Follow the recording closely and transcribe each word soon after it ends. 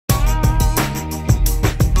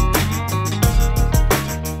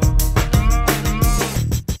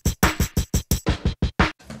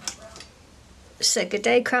So good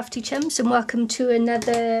day, crafty chums, and welcome to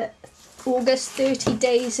another August 30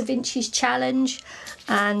 Days of Inchies challenge.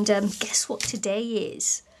 And guess what today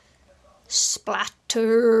is?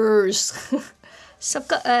 Splatters. So I've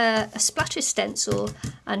got a splatter stencil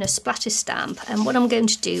and a splatter stamp, and what I'm going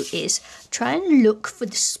to do is try and look for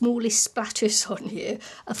the smallest splatters on here,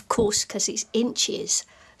 of course, because it's Inchies.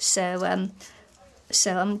 So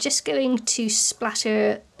I'm just going to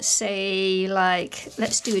splatter, say, like,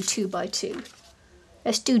 let's do a 2x2.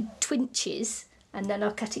 Let's do twinches, and then I'll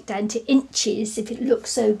cut it down to inches if it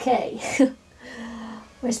looks okay.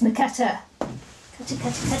 Where's my cutter?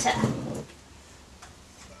 Cutter.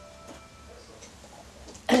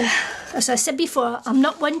 As I said before, I'm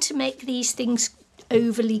not one to make these things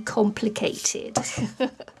overly complicated.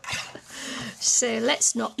 So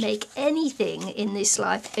let's not make anything in this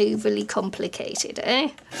life overly complicated, eh?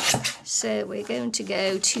 So we're going to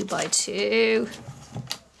go 2x2.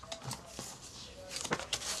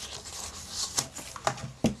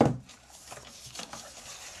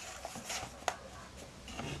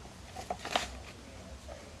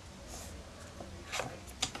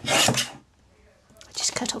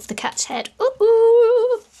 Cut off the cat's head.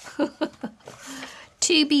 Ooh!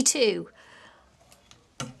 2x2.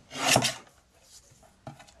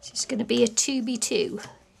 This is going to be a 2x2.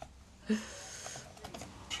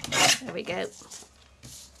 There we go.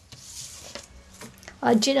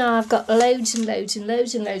 Do you know, I've got loads and loads of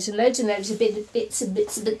bits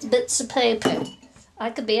of paper.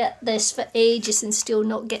 I could be at this for ages and still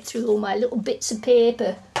not get through all my little bits of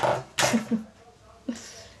paper.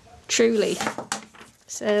 Truly.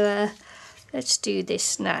 So let's do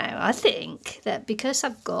this now. I think that because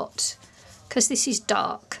this is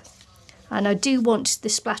dark and I do want the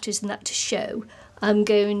splatters and that to show, I'm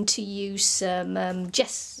going to use some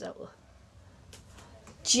gesso.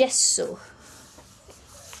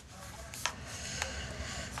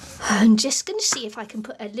 I'm just going to see if I can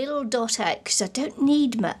put a little dot out because I don't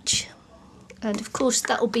need much. And of course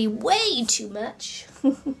that will be way too much.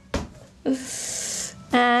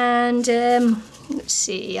 And let's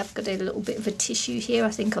see, I've got a little bit of a tissue here. I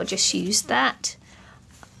think I'll just use that.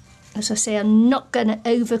 As I say, I'm not going to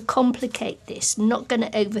overcomplicate this. I'm not going to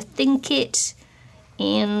overthink it.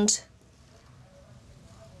 And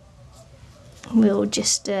we'll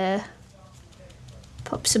just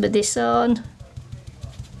pop some of this on.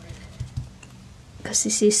 Because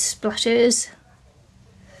this is splatters.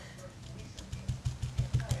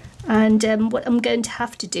 And what I'm going to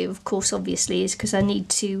have to do, of course, obviously, is because I need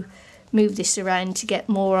to move this around to get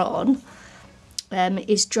more on,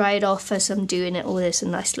 is dry it off as I'm doing it. Oh, there's a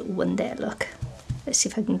nice little one there, look. Let's see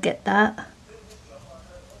if I can get that.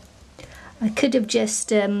 I could have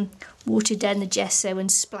just watered down the gesso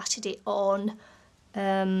and splattered it on,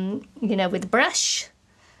 you know, with a brush.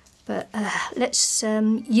 But let's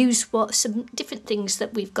use some different things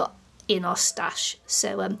that we've got in our stash.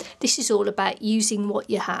 So this is all about using what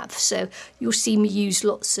you have. So you'll see me use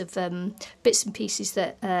lots of bits and pieces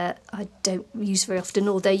that I don't use very often,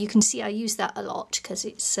 although you can see I use that a lot because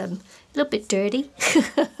it's a little bit dirty.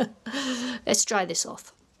 Let's dry this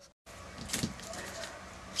off.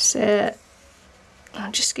 So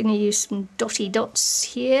I'm just going to use some dotty dots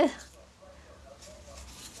here.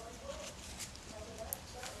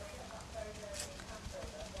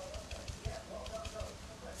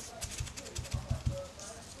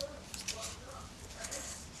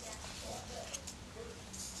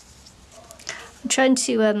 Trying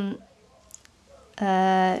to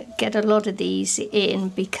get a lot of these in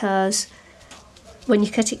because when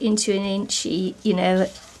you cut it into an inchy, you know,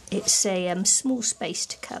 it's a small space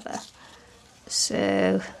to cover.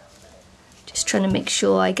 So just trying to make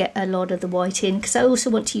sure I get a lot of the white in, because I also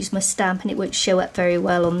want to use my stamp and it won't show up very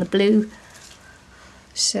well on the blue.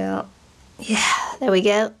 So yeah, there we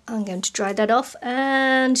go. I'm going to dry that off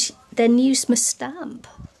and then use my stamp.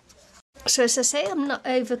 So as I say, I'm not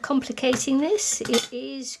overcomplicating this. It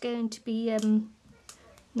is going to be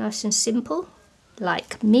nice and simple,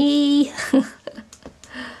 like me.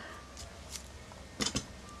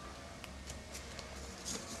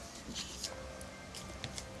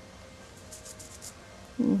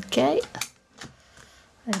 Okay.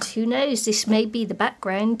 And who knows, this may be the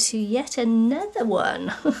background to yet another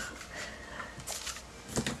one.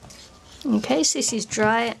 Okay, so this is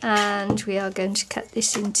dry and we are going to cut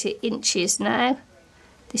this into inches now.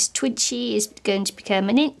 This twinchy is going to become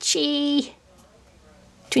an inchy.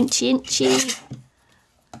 Inchy.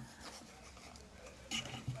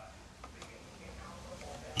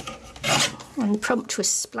 And the prompt was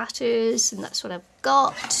splatters, and that's what I've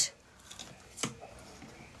got.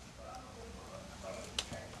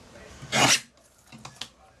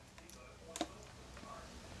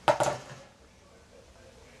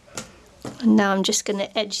 And now I'm just going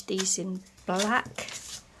to edge these in black,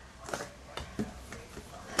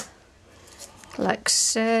 like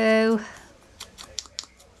so.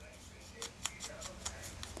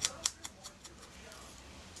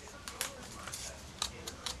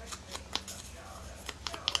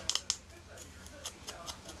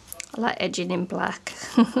 I like edging in black.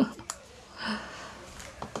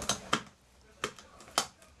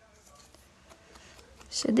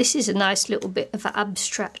 So this is a nice little bit of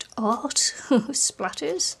abstract art,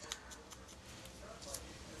 splatters.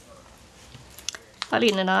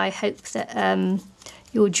 Eileen and I hope that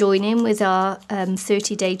you'll join in with our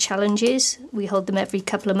 30-day challenges. We hold them every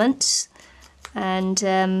couple of months. And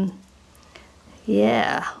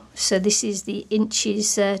yeah, so this is the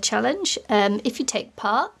Inchies challenge. If you take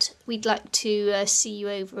part, we'd like to see you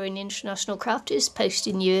over in International Crafters,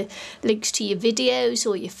 posting your links to your videos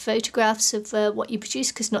or your photographs of what you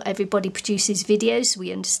produce, because not everybody produces videos,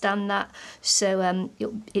 we understand that. So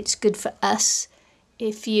it's good for us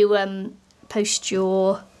if you post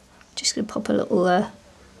your, just going to pop a little,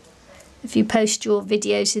 if you post your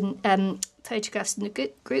videos and photographs in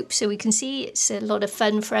the group so we can see. It's a lot of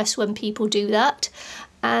fun for us when people do that.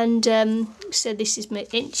 And so this is my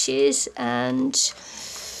Inchies, and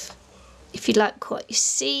if you like what you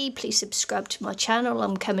see, please subscribe to my channel.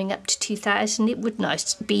 I'm coming up to 2,000. It would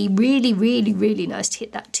be really nice to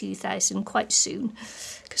hit that 2,000 quite soon,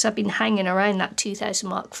 because I've been hanging around that 2,000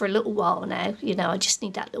 mark for a little while now. You know, I just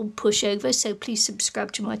need that little push over. So please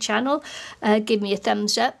subscribe to my channel. Give me a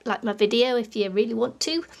thumbs up, like my video if you really want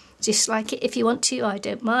to. Dislike it if you want to, I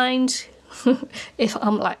don't mind. If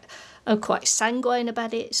I'm quite sanguine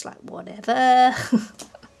about it, it's like whatever.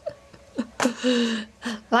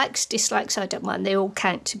 Likes, dislikes, I don't mind. They all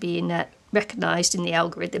count to being recognised in the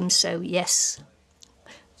algorithm, so yes.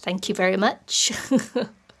 Thank you very much.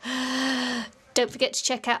 Don't forget to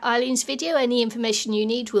check out Eileen's video. Any information you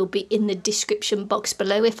need will be in the description box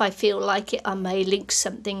below. If I feel like it, I may link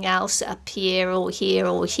something else up here or here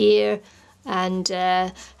or here. And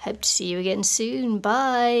hope to see you again soon.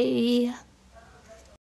 Bye.